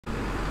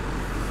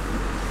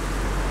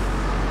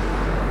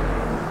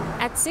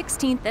at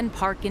 16th and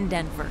Park in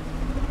Denver.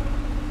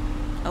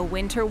 A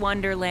winter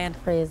wonderland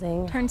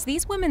freezing turns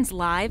these women's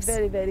lives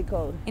very, very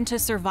cold into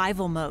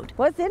survival mode.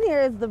 What's in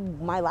here is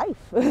my life,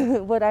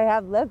 what I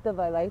have left of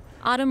my life.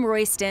 Autumn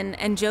Royston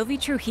and Jovi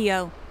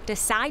Trujillo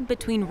decide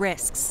between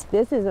risks.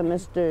 This is a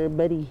Mr.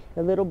 Buddy,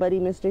 a little buddy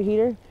Mr.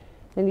 Heater,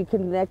 and you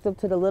connect up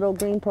to the little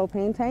green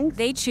propane tanks.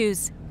 They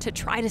choose to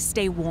try to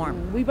stay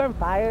warm. We burn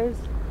fires,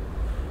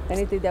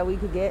 anything that we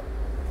could get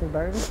to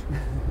burn.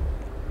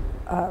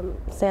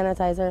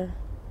 Sanitizer.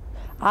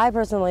 I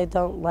personally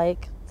don't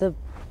like the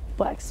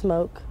black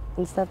smoke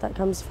and stuff that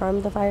comes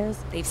from the fires.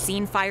 They've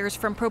seen fires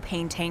from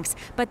propane tanks,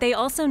 but they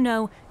also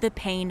know the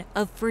pain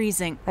of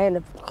freezing. I end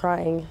up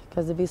crying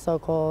because it'd be so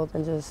cold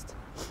and just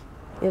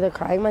either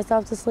crying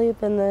myself to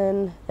sleep and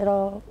then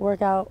it'll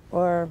work out,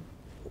 or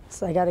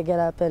I gotta get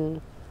up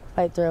and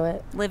fight through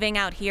it. Living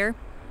out here,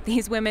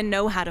 these women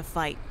know how to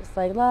fight. It's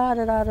like la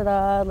da da da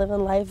da,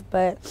 living life,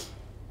 but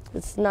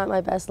it's not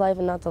my best life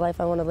and not the life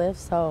I want to live,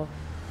 so.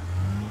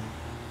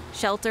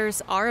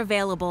 Shelters are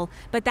available,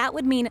 but that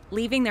would mean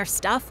leaving their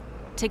stuff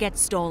to get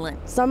stolen.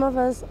 Some of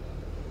us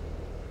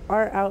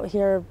aren't out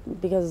here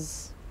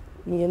because,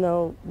 you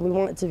know, we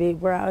want it to be.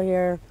 We're out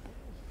here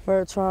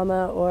for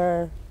trauma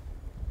or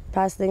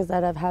past things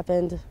that have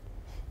happened.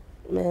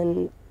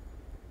 And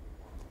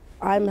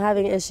I'm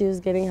having issues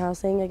getting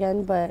housing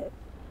again, but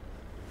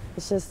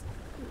it's just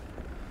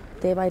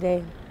day by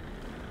day.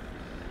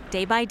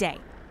 Day by day,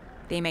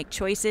 they make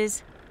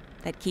choices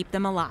that keep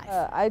them alive.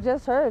 I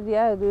just heard,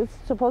 yeah, it's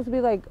supposed to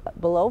be like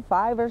below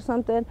 5 or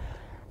something.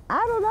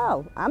 I don't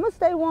know. I'm gonna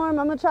stay warm.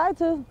 I'm gonna try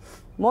to.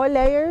 More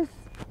layers,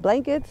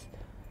 blankets.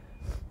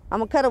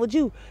 I'm gonna cuddle with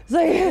you.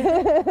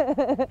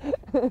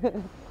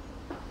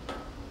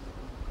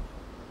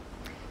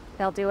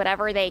 They'll do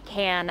whatever they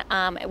can.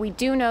 We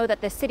do know that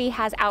the city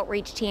has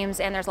outreach teams,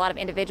 and there's a lot of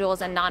individuals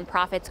and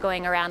nonprofits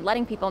going around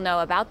letting people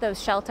know about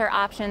those shelter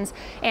options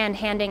and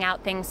handing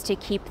out things to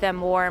keep them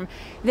warm.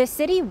 The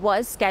city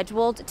was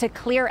scheduled to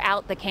clear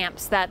out the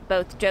camps that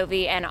both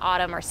Jovi and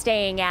Autumn are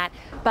staying at,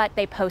 but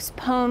they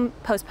postponed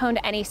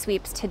any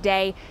sweeps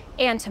today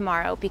and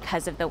tomorrow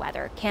because of the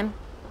weather. Kim?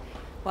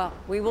 Well,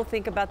 we will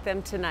think about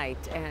them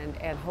tonight and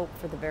hope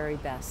for the very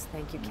best.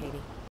 Thank you, Katie.